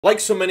Like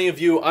so many of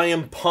you, I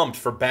am pumped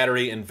for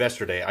Battery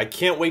Investor Day. I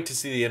can't wait to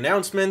see the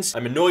announcements.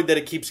 I'm annoyed that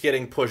it keeps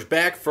getting pushed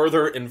back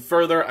further and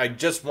further. I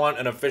just want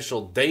an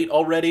official date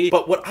already.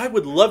 But what I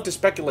would love to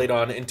speculate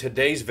on in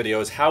today's video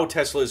is how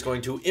Tesla is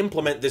going to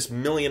implement this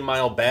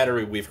million-mile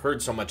battery we've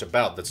heard so much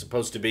about that's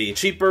supposed to be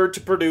cheaper to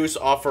produce,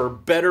 offer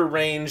better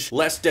range,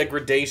 less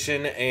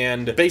degradation,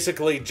 and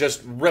basically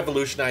just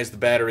revolutionize the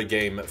battery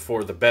game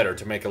for the better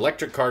to make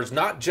electric cars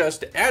not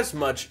just as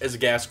much as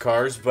gas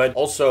cars, but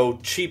also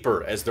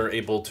cheaper as they're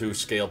able to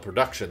scale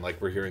production, like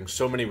we're hearing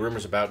so many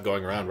rumors about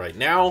going around right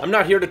now. I'm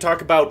not here to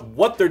talk about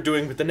what they're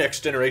doing with the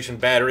next generation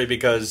battery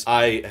because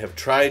I have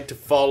tried to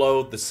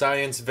follow the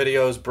science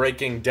videos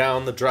breaking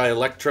down the dry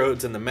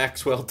electrodes and the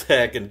Maxwell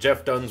tech and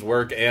Jeff Dunn's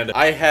work, and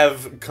I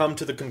have come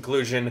to the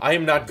conclusion I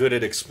am not good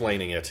at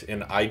explaining it,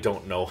 and I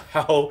don't know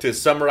how to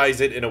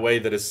summarize it in a way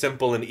that is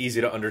simple and easy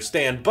to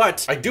understand,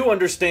 but I do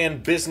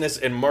understand business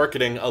and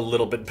marketing a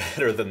little bit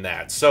better than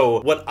that.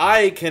 So what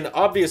I can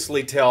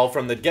obviously tell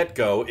from the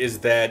get-go is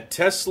that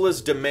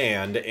Tesla's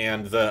demand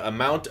and the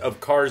amount of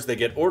cars they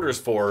get orders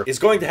for is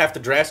going to have to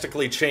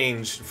drastically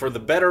change for the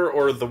better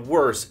or the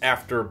worse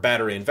after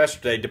Battery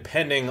Investor Day,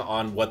 depending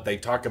on what they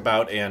talk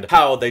about and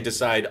how they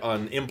decide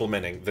on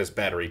implementing this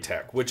battery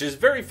tech, which is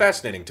very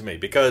fascinating to me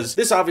because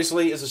this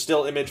obviously is a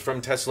still image from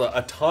Tesla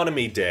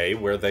Autonomy Day,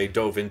 where they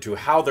dove into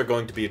how they're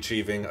going to be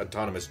achieving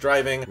autonomous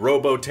driving,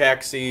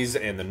 robo-taxis,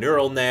 and the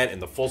neural net,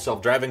 and the full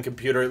self-driving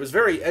computer. It was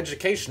very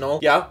educational.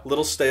 Yeah, a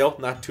little stale,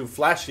 not too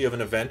flashy of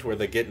an event where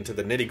they get into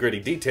the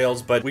nitty-gritty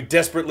details, but we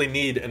desperately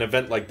need an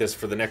event like this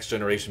for the next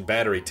generation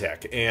battery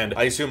tech. And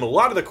I assume a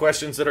lot of the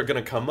questions that are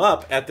going to come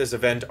up at this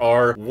event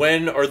are,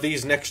 when are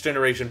these next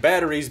generation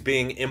batteries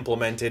being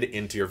implemented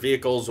into your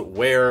vehicles?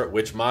 Where?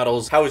 Which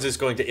models? How is this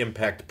going to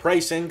impact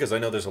pricing? Because I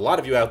know there's a lot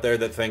of you out there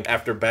that think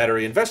after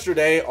Battery Investor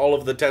Day, all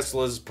of the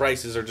Tesla's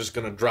prices are just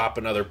going to drop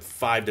another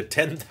 $5,000 to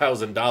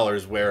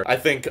 $10,000, where I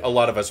think a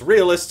lot of us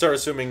realists are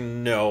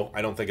assuming, no,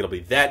 I don't think it'll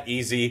be that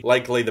easy.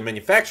 Likely the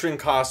manufacturing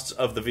costs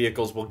of the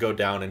vehicles will go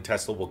down and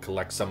Tesla will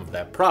collect some of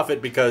that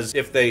profit, because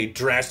if they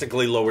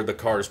drastically lowered the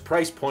car's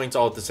price points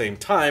all at the same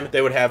time,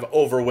 they would have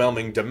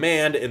overwhelming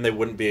demand and they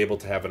wouldn't be able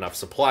to have enough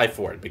supply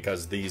for it,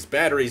 because these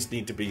batteries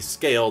need to be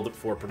scaled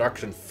for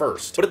production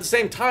first. But at the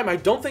same time, I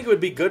don't think it would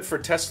be good for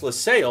Tesla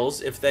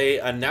sales if they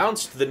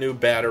announced the new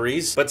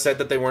batteries but said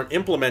that they weren't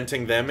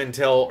implementing them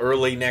until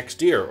early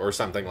next year or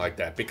something like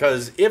that.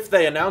 Because if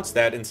they announced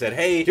that and said,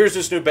 hey, here's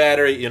this new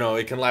battery, you know,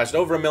 it can last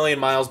over 1 million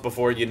miles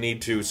before you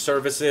need to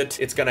service it,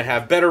 it's going to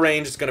have better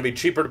range, it's going to be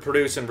cheaper to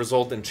produce and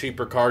result in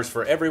cheaper cars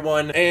for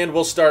everyone, and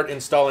we'll start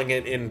installing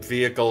it in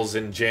vehicles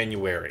in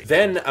January.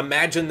 Then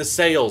imagine the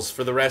sales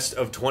for the rest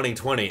of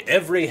 2020.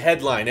 Every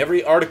headline,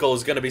 every article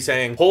is going to be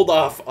saying, hold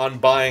off on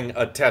buying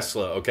a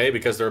Tesla, okay?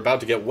 Because they're about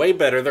to get way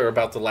better, they're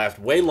about to last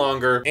way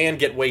longer, and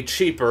get way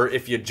cheaper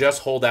if you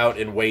just hold out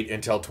and wait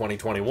until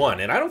 2021.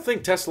 And I don't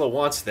think Tesla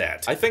wants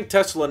that. I think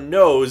Tesla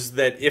knows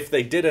that if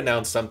they did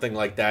announce something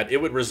like that,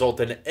 it would result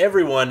in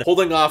everyone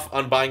holding off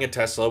on buying a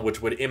Tesla,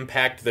 which would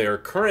impact their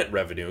current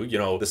revenue, you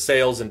know, the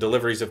sales and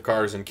deliveries of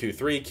cars in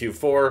Q3,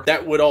 Q4.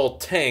 That would all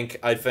tank,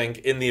 I think,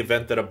 in the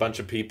event that a bunch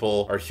of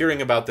people are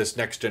hearing about this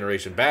next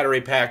generation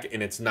battery pack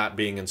and it's not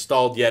being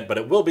installed yet, but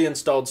it will be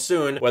installed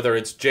soon, whether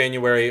it's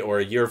January or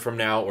a year from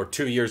now or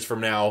 2 years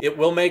from now. It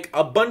will make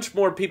a bunch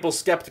more people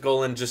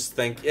skeptical and just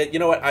think, you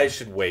know what, I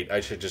should wait. I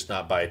should just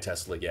not buy a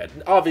Tesla yet.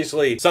 And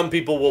obviously, some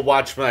people will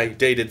watch my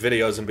dated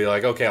videos and be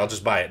like, okay, I'll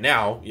just buy it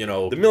now. You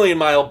know, the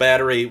million-mile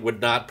battery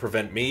would not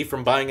prevent me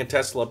from buying a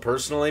Tesla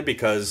personally,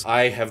 because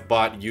I have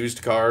bought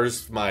used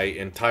cars my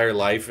entire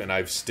life and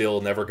I've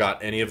still never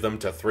got any of them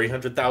to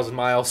 300,000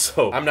 miles.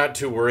 So I'm not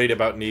too worried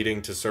about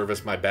needing to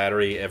service my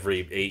battery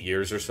every 8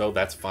 years or so.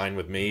 That's fine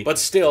with me. But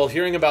still,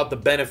 hearing about the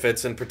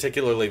benefits and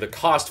particularly the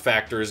cost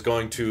factor is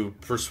going to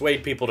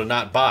persuade people to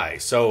not buy.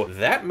 So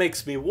that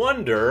makes me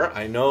wonder,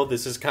 I know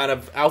this is kind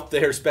of out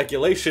there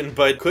speculation,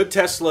 but could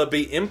Tesla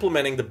be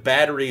implementing the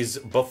batteries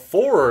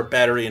before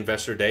Battery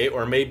Investor Day,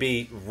 or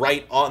maybe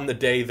right on the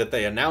day that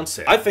they announce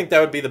it? I think that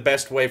would be the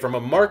best way from a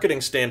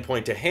marketing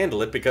standpoint to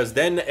handle it, because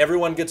then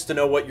everyone gets to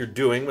know what you're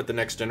doing with the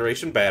next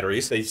generation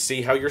batteries. They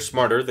see how you're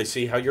smarter, they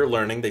see how you're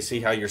learning, they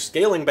see how you're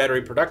scaling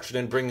battery production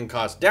and bringing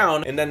costs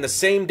down, and then the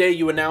same day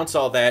you announce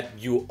all that,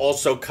 you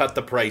also cut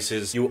the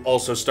prices, you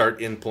also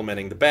start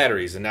implementing the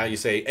batteries. And now you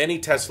say any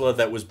Tesla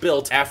that was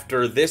built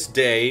after this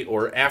day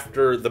or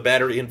after the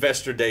Battery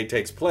Investor Day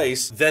takes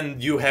place, then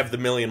you have the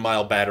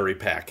million-mile battery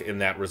pack,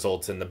 and that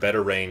results in the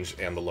better range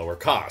and the lower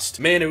cost.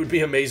 Man, it would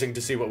be amazing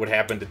to see what would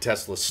happen to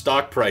Tesla's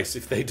stock price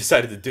if they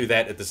decided to do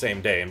that at the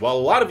same day. And while a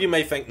lot of you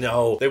may think,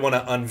 no, they want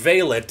to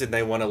unveil it and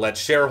they want to let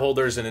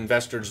shareholders and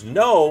investors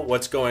know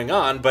what's going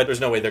on, but there's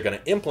no way they're going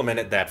to implement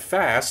it that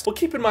fast, well,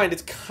 keep in mind,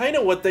 it's kind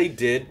of what they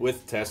did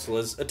with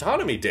Tesla's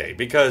Autonomy Day,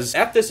 because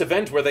at this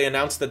event where they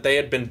announced that they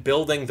had been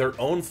building their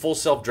own full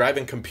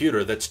self-driving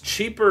computer that's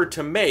cheaper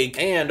to make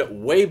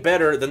and way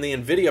better than the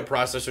NVIDIA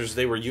processors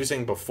they were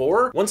using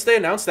before, once they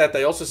announced that,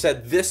 they also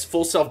said this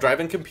full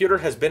self-driving computer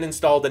has been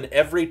installed in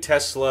every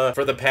Tesla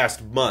for the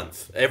past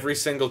month. Every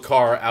single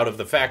car out of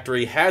the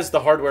factory has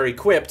the hardware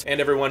equipped equipped,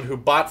 and everyone who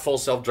bought full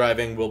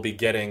self-driving will be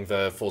getting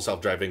the full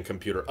self-driving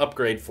computer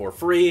upgrade for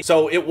free.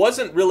 So it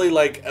wasn't really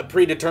like a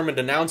predetermined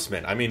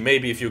announcement. I mean,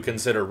 maybe if you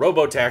consider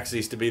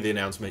robo-taxis to be the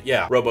announcement,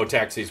 yeah,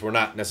 robo-taxis were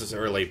not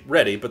necessarily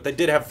ready, but they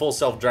did have full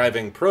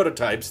self-driving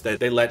prototypes that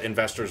they let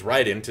investors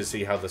ride in to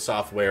see how the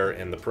software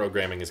and the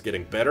programming is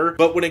getting better.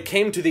 But when it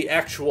came to the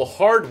actual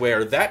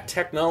hardware, that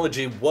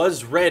technology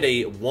was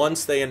ready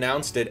once they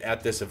announced it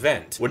at this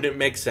event. Wouldn't it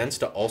make sense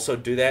to also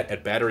do that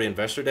at Battery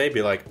Investor Day?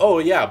 Be like, oh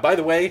yeah, by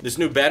the way, this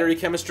new battery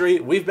chemistry,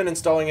 we've been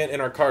installing it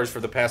in our cars for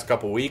the past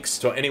couple weeks.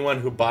 So anyone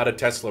who bought a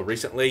Tesla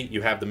recently,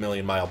 you have the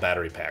million-mile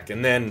battery pack.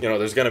 And then, you know,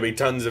 there's gonna be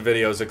tons of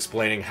videos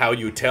explaining how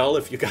you tell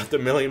if you got the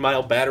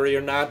million-mile battery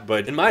or not.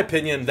 But in my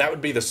opinion, that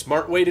would be the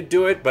smart way to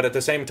do it. But at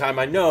the same time,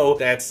 I know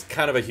that's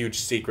kind of a huge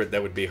secret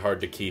that would be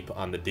hard to keep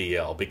on the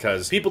DL,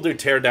 because people do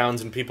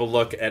teardowns and people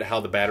look at how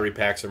the battery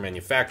packs are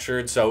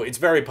manufactured. So it's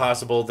very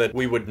possible that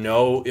we would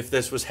know if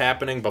this was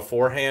happening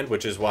beforehand,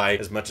 which is why,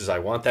 as much as I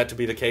want that to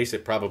be the case,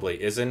 it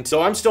probably isn't.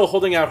 So I'm still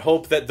holding out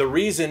hope that the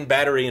reason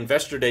Battery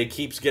Investor Day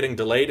keeps getting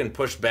delayed and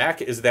pushed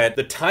back is that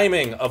the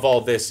timing of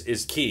all this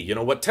is key. You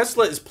know, what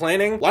Tesla is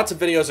planning, lots of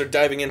videos are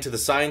diving into the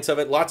science of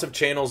it, lots of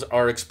channels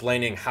are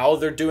explaining how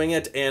they're doing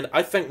it, and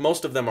I think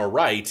most of them are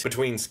right.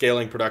 Between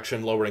scaling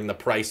production, lowering the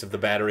price of the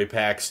battery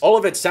packs, all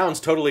of it sounds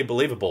totally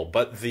believable,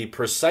 but the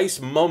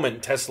precise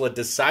moment Tesla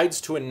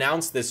decides to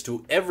announce this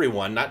to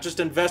everyone, not just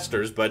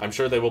investors, but I'm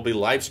sure they will be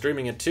live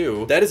streaming it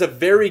too, that is a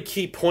very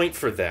key point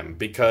for them,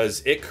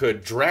 because it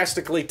could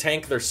drastically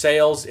tank their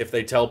sales if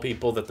they tell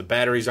people that the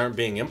batteries aren't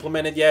being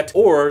implemented yet,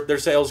 or their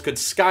sales could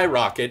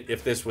skyrocket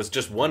if this was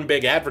just one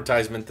big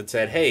advertisement that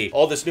said, hey,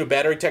 all this new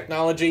battery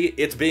technology,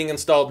 it's being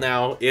installed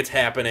now, it's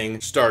happening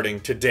starting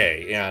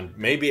today. And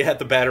maybe at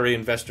the Battery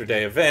Investor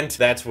Day event,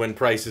 that's when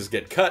prices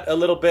get cut a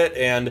little bit,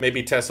 and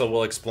maybe Tesla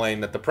will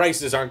explain that the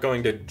prices aren't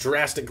going to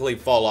drastically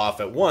fall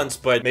off at once,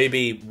 but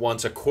maybe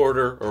once a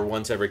quarter or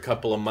once every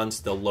couple of months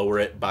they'll lower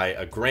it by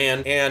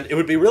 $1,000. And it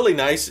would be really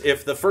nice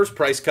if the first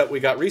price cut we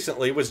got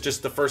recently was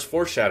just the first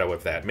foreshadow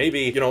of that.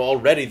 Maybe, you know,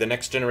 already the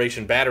next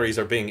generation batteries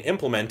are being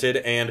implemented,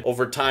 and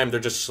over time they're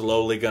just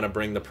slowly gonna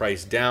bring the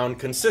price down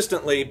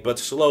consistently, but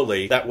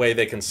slowly. That way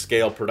they can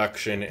scale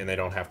production and they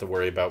don't have to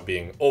worry about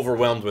being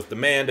overwhelmed with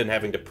demand and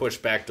having to push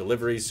back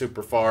deliveries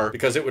super far,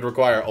 because it would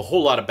require a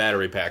whole lot of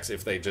battery packs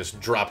if they just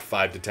dropped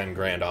 5 to 10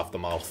 grand off the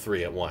Model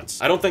 3 at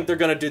once. I don't think they're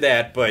gonna do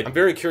that, but I'm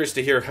very curious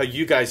to hear how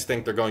you guys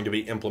think they're going to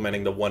be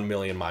implementing the 1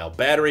 million mile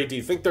battery. Do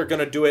you think they're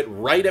gonna do it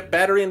right at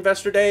Battery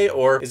Investor Day,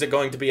 or is it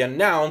going to be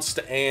announced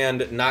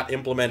and not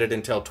implemented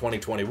until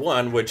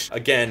 2021, which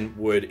again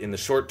would in the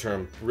short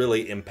term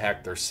really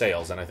impact their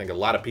sales, and I think a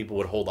lot of people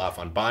would hold off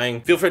on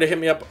buying. Feel free to hit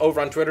me up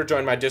over on Twitter,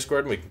 join my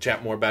Discord, and we can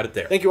chat more about it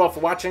there. Thank you all for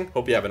watching.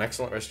 Hope you have an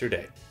excellent rest of your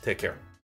day. Take care.